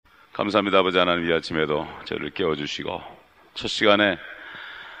감사합니다. 아버지 하나님, 이 아침에도 저를 깨워주시고 첫 시간에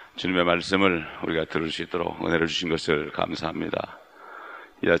주님의 말씀을 우리가 들을 수 있도록 은혜를 주신 것을 감사합니다.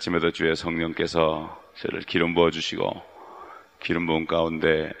 이 아침에도 주의 성령께서 저를 기름 부어주시고 기름 부은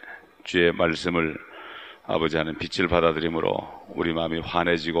가운데 주의 말씀을 아버지 하는 빛을 받아들임으로 우리 마음이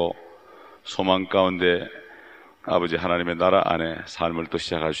환해지고 소망 가운데 아버지 하나님의 나라 안에 삶을 또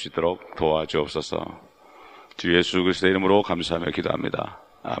시작할 수 있도록 도와주옵소서. 주 예수 그리스도의 이름으로 감사하며 기도합니다.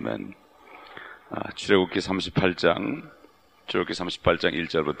 아멘. 출애굽기 38장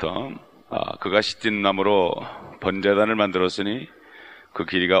 1절부터 그가 시딘 나무로 번제단을 만들었으니 그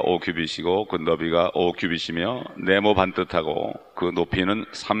길이가 5규빗이고 그 너비가 5규빗이며 네모 반듯하고 그 높이는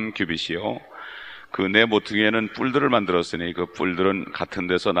 3규빗이요 그 네 모퉁이에는 뿔들을 만들었으니 그 뿔들은 같은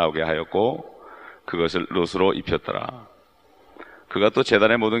데서 나오게 하였고 그것을 롯으로 입혔더라. 그가 또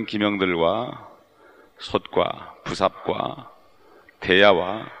제단의 모든 기명들과 솥과 부삽과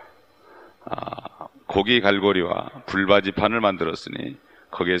대야와 고기 갈고리와 불바지판을 만들었으니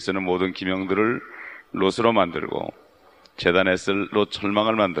거기에 쓰는 모든 기명들을 롯으로 만들고 제단에 쓸 롯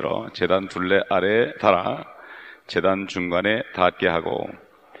철망을 만들어 제단 둘레 아래에 달아 제단 중간에 닿게 하고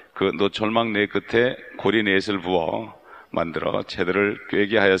그 롯 철망 네 끝에 고리 넷을 부어 만들어 채들을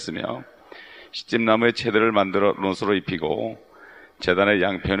꿰게 하였으며 시집나무의 채들을 만들어 롯으로 입히고 제단의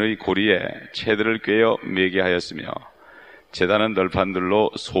양편의 고리에 채들을 꿰어 매게 하였으며 제단은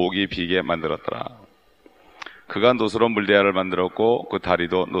널판들로 속이 비게 만들었더라. 그가 놋으로 물대야를 만들었고 그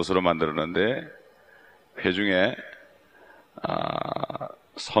다리도 놋으로 만들었는데 회중에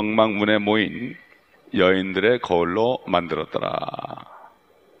성막문에 모인 여인들의 거울로 만들었더라.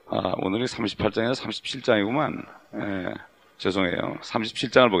 오늘이 38장에서 37장이구만. 죄송해요.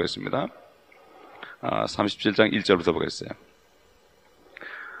 37장을 보겠습니다. 37장 1절부터 보겠어요.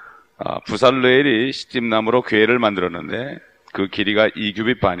 부살레엘이 시집나무로 궤를 만들었는데 그 길이가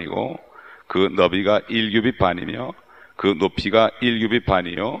 2규빗 반이고 그 너비가 1규빗 반이며 그 높이가 1규빗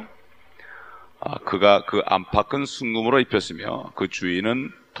반이요 그가 그 안팎은 순금으로 입혔으며 그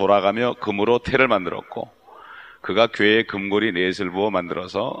주위는 돌아가며 금으로 태를 만들었고 그가 궤에 금고리 넷을 부어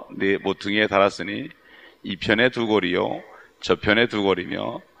만들어서 네 모퉁이에 달았으니 이 편에 두 고리요 저편에 두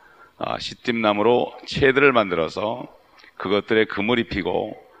고리며 시집나무로 채들을 만들어서 그것들에 금을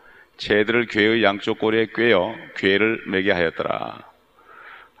입히고 채들을 궤의 양쪽 고리에 꿰어 궤를 매게 하였더라.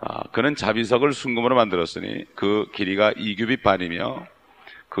 그는 자비석을 순금으로 만들었으니 그 길이가 2규빗 반이며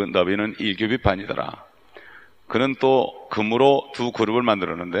그 너비는 1규빗 반이더라. 그는 또 금으로 두 그룹을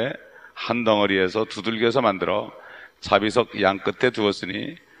만들었는데 한 덩어리에서 두들겨서 만들어 자비석 양 끝에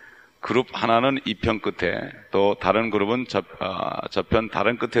두었으니 그룹 하나는 이편 끝에 또 다른 그룹은 저편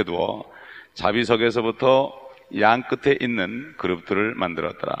다른 끝에 두어 자비석에서부터 양 끝에 있는 그룹들을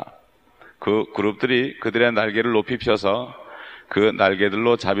만들었더라. 그 그룹들이 그들의 날개를 높이 펴서 그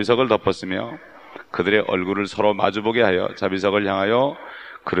날개들로 자비석을 덮었으며 그들의 얼굴을 서로 마주보게 하여 자비석을 향하여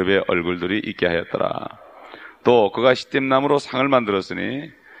그룹의 얼굴들이 있게 하였더라. 또 그가 시tim나무로 상을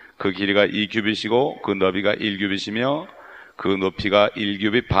만들었으니 그 길이가 2규빗이고 그 너비가 1규빗이며 그 높이가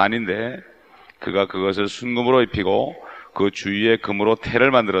 1규빗 반인데 그가 그것을 순금으로 입히고 그 주위에 금으로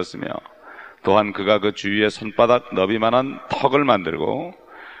태를 만들었으며 또한 그가 그 주위에 손바닥 너비만한 턱을 만들고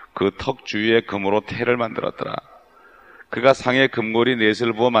그 턱 주위에 금으로 태를 만들었더라. 그가 상에 금고리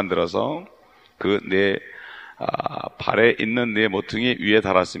넷을 부어 만들어서 그 네 발에 있는 네 모퉁이 위에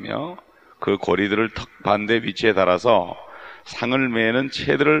달았으며 그 고리들을 턱 반대 위치에 달아서 상을 매는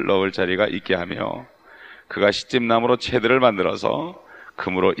채들을 넣을 자리가 있게 하며 그가 시집나무로 채들을 만들어서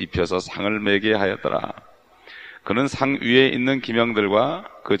금으로 입혀서 상을 매게 하였더라. 그는 상 위에 있는 기명들과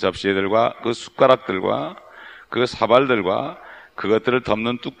그 접시들과 그 숟가락들과 그 사발들과 그것들을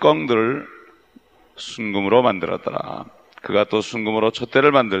덮는 뚜껑들을 순금으로 만들었더라. 그가 또 순금으로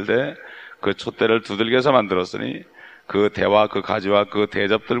촛대를 만들되 그 촛대를 두들겨서 만들었으니 그 대와 그 가지와 그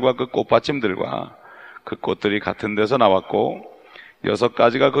대접들과 그 꽃받침들과 그 꽃들이 같은 데서 나왔고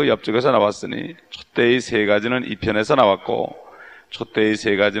 6가지가 그 옆쪽에서 나왔으니 촛대의 3가지는 이 편에서 나왔고 촛대의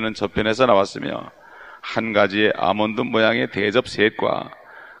 3가지는 저편에서 나왔으며 한 가지에 아몬드 모양의 대접 셋과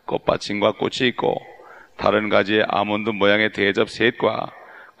꽃받침과 꽃이 있고 다른 가지에 아몬드 모양의 대접 셋과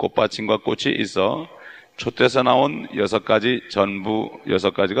꽃받침과 꽃이 있어 촛대에서 나온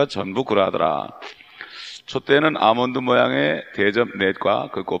 6가지가 전부 그러하더라. 촛대에는 아몬드 모양의 대접 넷과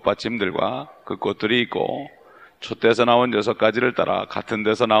그 꽃받침들과 그 꽃들이 있고 촛대에서 나온 6가지를 따라 같은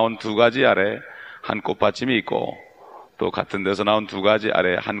데서 나온 2가지 아래 한 꽃받침이 있고 또 같은 데서 나온 2가지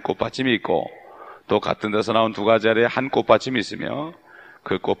아래 한 꽃받침이 있고 또 같은 데서 나온 2가지 아래 한 꽃받침이 있으며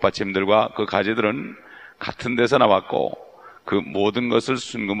그 꽃받침들과 그 가지들은 같은 데서 나왔고 그 모든 것을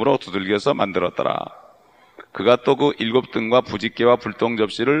순금으로 두들겨서 만들었더라. 그가 또 그 7등과 부집개와 불똥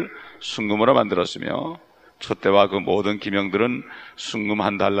접시를 순금으로 만들었으며 촛대와 그 모든 기명들은 순금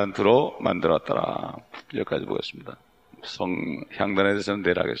한 달란트로 만들었더라. 여기까지 보겠습니다. 향단에 대해서는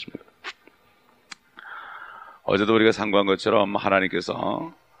내일 하겠습니다. 어제도 우리가 상고한 것처럼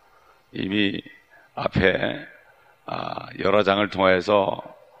하나님께서 이미 앞에 여러 장을 통해서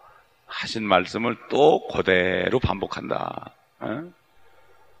하신 말씀을 또 그대로 반복한다.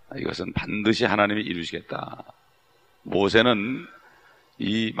 이것은 반드시 하나님이 이루시겠다. 모세는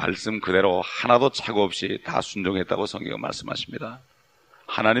이 말씀 그대로 하나도 착오 없이 다 순종했다고 성경은 말씀하십니다.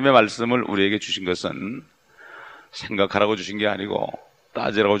 하나님의 말씀을 우리에게 주신 것은 생각하라고 주신 게 아니고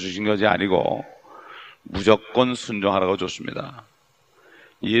따지라고 주신 것이 아니고 무조건 순종하라고 줬습니다.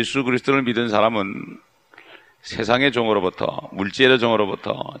 예수 그리스도를 믿은 사람은 세상의 종으로부터, 물질의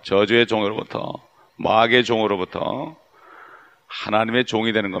종으로부터, 저주의 종으로부터, 마귀의 종으로부터 하나님의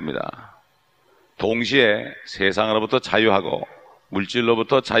종이 되는 겁니다. 동시에 세상으로부터 자유하고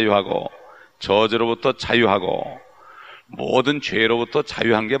물질로부터 자유하고 저주로부터 자유하고 모든 죄로부터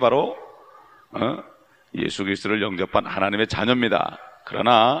자유한 게 바로 예수 그리스도를 영접한 하나님의 자녀입니다.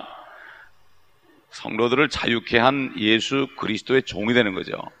 그러나 성도들을 자유케 한 예수 그리스도의 종이 되는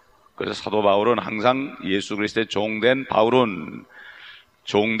거죠. 그래서 사도 바울은 항상 예수 그리스도의 종된 바울은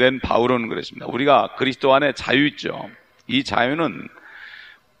그랬습니다. 우리가 그리스도 안에 자유 있죠. 이 자유는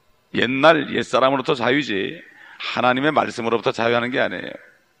옛사람으로부터 자유지 하나님의 말씀으로부터 자유하는 게 아니에요.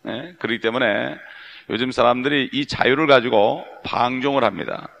 그렇기 때문에 요즘 사람들이 이 자유를 가지고 방종을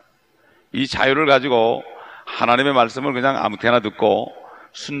합니다. 이 자유를 가지고 하나님의 말씀을 그냥 아무 때나 듣고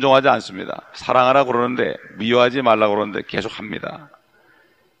순종하지 않습니다. 사랑하라고 그러는데 미워하지 말라고 그러는데 계속 합니다.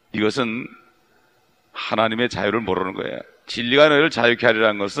 이것은 하나님의 자유를 모르는 거예요. 진리가 너희를 자유케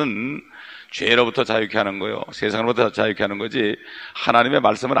하리라는 것은 죄로부터 자유케 하는 거요, 세상으로부터 자유케 하는 거지 하나님의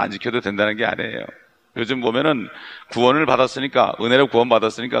말씀을 안 지켜도 된다는 게 아니에요. 요즘 보면은 구원을 받았으니까, 은혜로 구원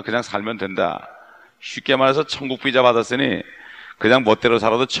받았으니까 그냥 살면 된다. 쉽게 말해서 천국 비자 받았으니 그냥 멋대로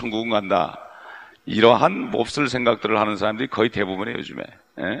살아도 천국은 간다. 이러한 몹쓸 생각들을 하는 사람들이 거의 대부분이에요, 요즘에.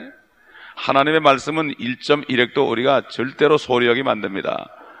 하나님의 말씀은 1.1핵도 우리가 절대로 소홀히 여기면 안 됩니다.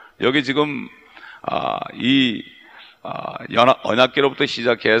 여기 지금 언약궤로부터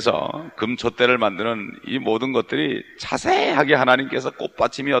시작해서 금촛대를 만드는 이 모든 것들이 자세하게 하나님께서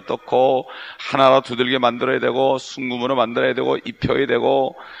꽃받침이 어떻고 하나로 두들게 만들어야 되고 순금으로 만들어야 되고 입혀야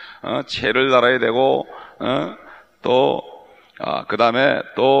되고 채를 달아야 되고 그 다음에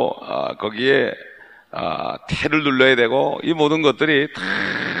또 거기에 태를 눌러야 되고 이 모든 것들이 다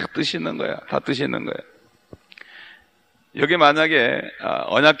뜻이 있는 거야. 다 뜻이 있는 거야. 여기 만약에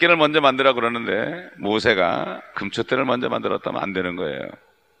언약궤를 먼저 만들라 그러는데 모세가 금촛대를 먼저 만들었다면 안 되는 거예요.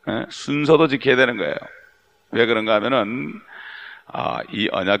 순서도 지켜야 되는 거예요. 왜 그런가 하면은 이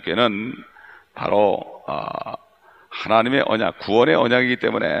언약궤는 바로 하나님의 언약, 구원의 언약이기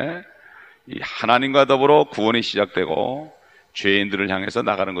때문에 이 하나님과 더불어 구원이 시작되고 죄인들을 향해서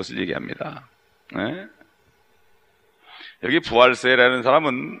나가는 것을 얘기합니다. 여기 부활세라는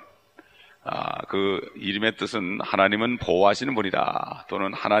사람은 그 이름의 뜻은 하나님은 보호하시는 분이다,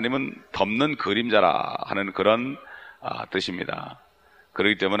 또는 하나님은 덮는 그림자라 하는 그런 뜻입니다.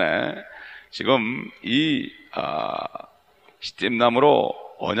 그렇기 때문에 지금 이 시tim나무로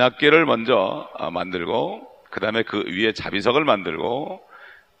언약궤를 먼저 만들고 그 다음에 그 위에 자비석을 만들고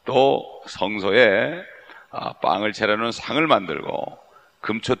또 성소에 빵을 차려놓은 상을 만들고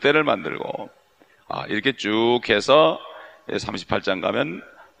금촛대를 만들고 이렇게 쭉 해서 38장 가면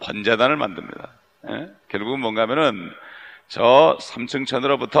번제단을 만듭니다. 결국은 뭔가 하면은 저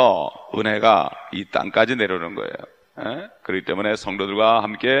삼층천으로부터 은혜가 이 땅까지 내려오는 거예요. 그렇기 때문에 성도들과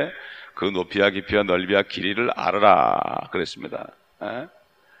함께 그 높이와 깊이와 넓이와 길이를 알아라 그랬습니다.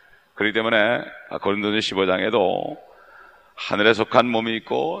 그렇기 때문에 고린도전 15장에도 하늘에 속한 몸이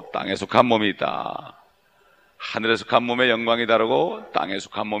있고 땅에 속한 몸이 있다. 하늘에 속한 몸의 영광이 다르고 땅에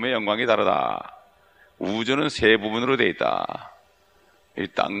속한 몸의 영광이 다르다. 우주는 세 부분으로 되어 있다. 이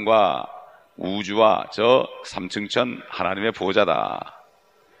땅과 우주와 저 삼층천 하나님의 보호자다.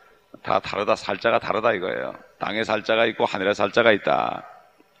 다 다르다. 살자가 다르다 이거예요. 땅에 살자가 있고 하늘에 살자가 있다.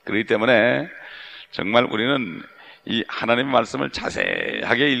 그렇기 때문에 정말 우리는 이 하나님의 말씀을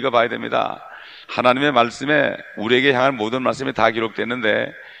자세하게 읽어봐야 됩니다. 하나님의 말씀에 우리에게 향한 모든 말씀이 다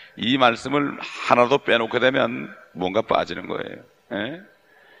기록됐는데 이 말씀을 하나도 빼놓게 되면 뭔가 빠지는 거예요.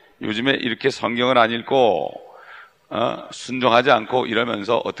 요즘에 이렇게 성경을 안 읽고 순종하지 않고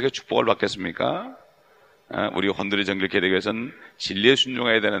이러면서 어떻게 축복을 받겠습니까? 우리 혼들이 정결케 되기 위해서는 진리에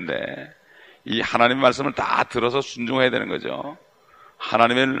순종해야 되는데 이 하나님의 말씀을 다 들어서 순종해야 되는 거죠.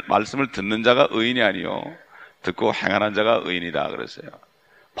 하나님의 말씀을 듣는 자가 의인이 아니요 듣고 행하는 자가 의인이다 그랬어요.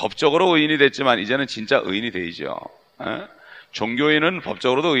 법적으로 의인이 됐지만 이제는 진짜 의인이 되죠. 종교인은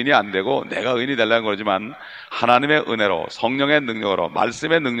법적으로도 의인이 안 되고 내가 의인이 되려는 거지만 하나님의 은혜로, 성령의 능력으로,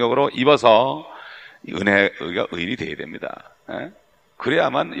 말씀의 능력으로 입어서 의가 의인이 되어야 됩니다.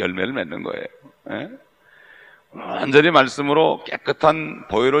 그래야만 열매를 맺는 거예요. 완전히 말씀으로 깨끗한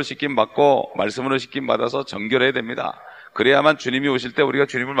보혈로 씻김 받고 말씀으로 씻김 받아서 정결해야 됩니다. 그래야만 주님이 오실 때 우리가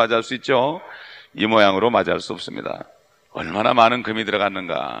주님을 맞이할 수 있죠. 이 모양으로 맞이할 수 없습니다. 얼마나 많은 금이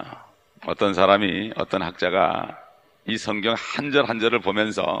들어갔는가. 어떤 사람이, 어떤 학자가 이 성경 한 절 한 절을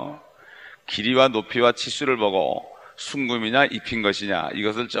보면서 길이와 높이와 치수를 보고 순금이냐 입힌 것이냐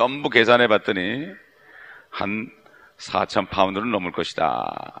이것을 전부 계산해 봤더니 한 4,000파운드를 넘을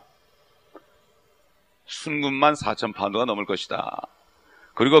것이다. 순금만 4,000파운드가 넘을 것이다.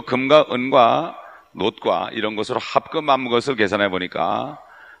 그리고 금과 은과 놋과 이런 것으로 합금한 것을 계산해 보니까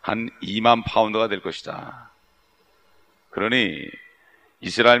한 2만 파운드가 될 것이다. 그러니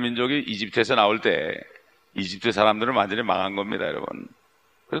이스라엘 민족이 이집트에서 나올 때 이집트 사람들은 완전히 망한 겁니다, 여러분.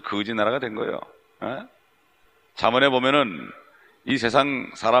 그래서 거지 나라가 된 거예요. 잠언에 보면은 이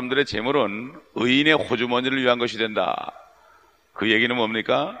세상 사람들의 재물은 의인의 호주머니를 위한 것이 된다. 그 얘기는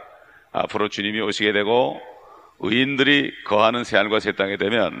뭡니까? 앞으로 주님이 오시게 되고 의인들이 거하는 새하늘과 새 땅에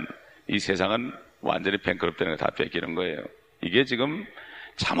되면 이 세상은 완전히 뱅크럽되는 거 다 뺏기는 거예요. 이게 지금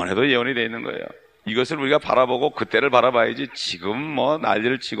잠언에도 예언이 되어 있는 거예요. 이것을 우리가 바라보고 그때를 바라봐야지 지금 뭐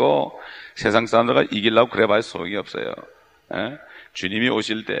난리를 치고 세상 사람들과 이기려고 그래봐야 소용이 없어요. 주님이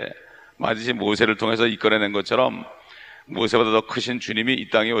오실 때 마치 모세를 통해서 이끌어낸 것처럼 모세보다 더 크신 주님이 이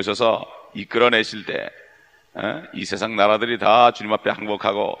땅에 오셔서 이끌어내실 때 이 세상 나라들이 다 주님 앞에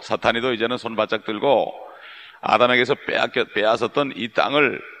항복하고 사탄이도 이제는 손 바짝 들고 아담에게서 빼앗았던 이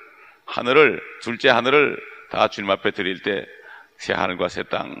땅을, 하늘을, 둘째 하늘을 다 주님 앞에 드릴 때 새 하늘과 새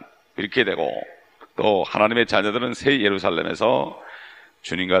땅 이렇게 되고, 또 하나님의 자녀들은 새 예루살렘에서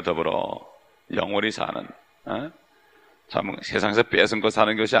주님과 더불어 영원히 사는, 참 세상에서 뺏은 것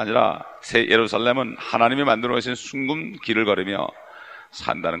사는 것이 아니라 새 예루살렘은 하나님이 만들어 놓으신 순금 길을 걸으며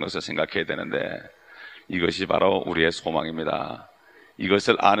산다는 것을 생각해야 되는데, 이것이 바로 우리의 소망입니다.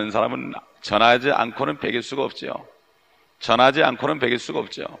 이것을 아는 사람은 전하지 않고는 배길 수가 없죠. 전하지 않고는 배길 수가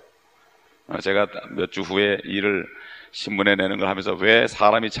없죠. 제가 몇 주 후에 일을 신문에 내는 걸 하면서 왜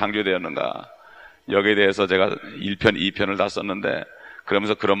사람이 창조되었는가, 여기에 대해서 제가 1편, 2편을 다 썼는데,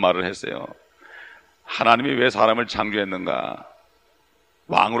 그러면서 그런 말을 했어요. 하나님이 왜 사람을 창조했는가?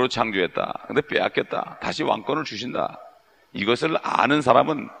 왕으로 창조했다. 근데 빼앗겼다. 다시 왕권을 주신다. 이것을 아는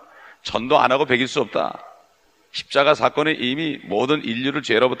사람은 전도 안 하고 배길 수 없다. 십자가 사건이 이미 모든 인류를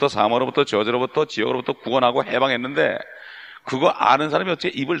죄로부터, 사망으로부터, 저주로부터, 지옥으로부터 구원하고 해방했는데 그거 아는 사람이 어떻게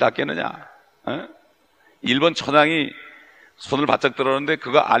입을 닫겠느냐? 일본 천황이 손을 바짝 들었는데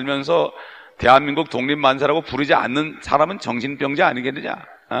그거 알면서 대한민국 독립만세라고 부르지 않는 사람은 정신병자 아니겠느냐?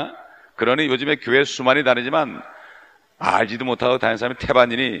 그러니 요즘에 교회 수많이 다니지만 알지도 못하고 다니는 사람이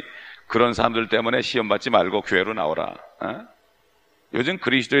태반이니 그런 사람들 때문에 시험 받지 말고 교회로 나오라. 요즘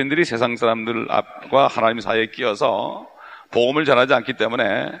그리스도인들이 세상 사람들과 하나님 사이에 끼어서 복음을 전하지 않기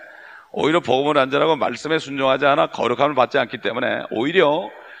때문에, 오히려 복음을 안 전하고 말씀에 순종하지 않아 거룩함을 받지 않기 때문에 오히려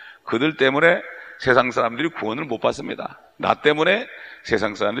그들 때문에 세상 사람들이 구원을 못 받습니다. 나 때문에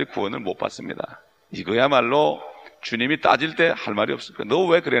세상 사람들이 구원을 못 받습니다. 이거야말로 주님이 따질 때 할 말이 없을 거야. 너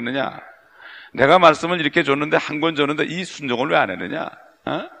왜 그랬느냐? 내가 말씀을 이렇게 줬는데, 한 권 줬는데 이 순종을 왜 안 했느냐?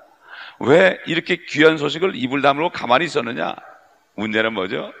 왜 이렇게 귀한 소식을 입을 다물고 가만히 있었느냐? 문제는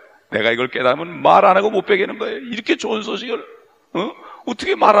뭐죠? 내가 이걸 깨달으면 말 안 하고 못 베기는 거예요. 이렇게 좋은 소식을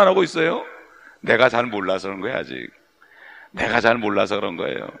어떻게 말 안 하고 있어요? 내가 잘 몰라서 그런 거예요. 아직 내가 잘 몰라서 그런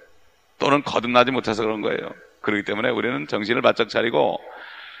거예요. 또는 거듭나지 못해서 그런 거예요. 그렇기 때문에 우리는 정신을 바짝 차리고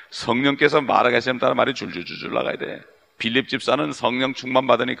성령께서 말하게 하시면 따라 말이 줄줄줄줄 나가야 돼. 빌립 집사는 성령 충만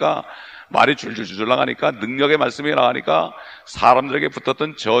받으니까 말이 줄줄줄줄 나가니까, 능력의 말씀이 나가니까 사람들에게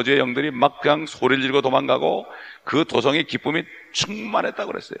붙었던 저주의 영들이 막 그냥 소리를 지르고 도망가고 그 도성의 기쁨이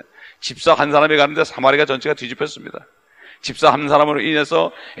충만했다고 그랬어요. 집사 한 사람이 가는데 사마리아 전체가 뒤집혔습니다. 집사 한 사람으로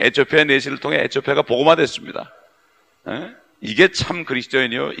인해서 에티오피아 내시를 통해 에티오피아가 복음화됐습니다. 이게 참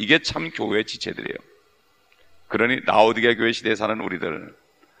그리스도인이요, 이게 참 교회의 지체들이에요. 그러니 라오디게아 교회 시대에 사는 우리들,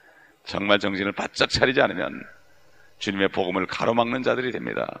 정말 정신을 바짝 차리지 않으면 주님의 복음을 가로막는 자들이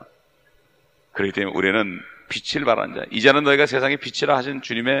됩니다. 그렇기 때문에 우리는 빛을 발하는 자, 이제는 너희가 세상의 빛이라 하신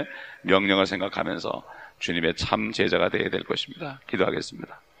주님의 명령을 생각하면서 주님의 참 제자가 되어야 될 것입니다.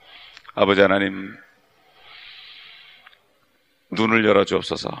 기도하겠습니다. 아버지 하나님, 눈을 열어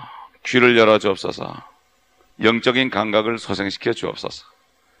주옵소서, 귀를 열어 주옵소서, 영적인 감각을 소생시켜 주옵소서,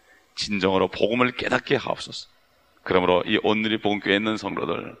 진정으로 복음을 깨닫게 하옵소서. 그러므로 이 온누리 복음교회에 있는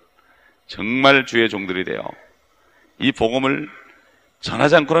성도들 정말 주의 종들이 되어 이 복음을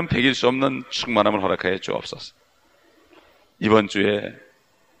전하지 않고는 배길 수 없는 충만함을 허락하여 주옵소서. 이번 주에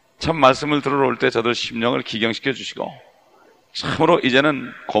참 말씀을 들으러 올 때 저들 심령을 기경시켜 주시고 참으로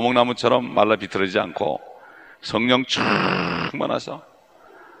이제는 고목나무처럼 말라 비틀어지지 않고 성령 충만하셔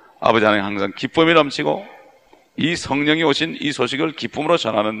아버지 하나님 항상 기쁨이 넘치고 이 성령이 오신 이 소식을 기쁨으로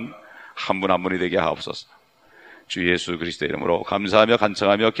전하는 한 분 한 분이 되게 하옵소서. 주 예수 그리스도의 이름으로 감사하며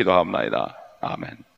간청하며 기도합나이다. 아멘.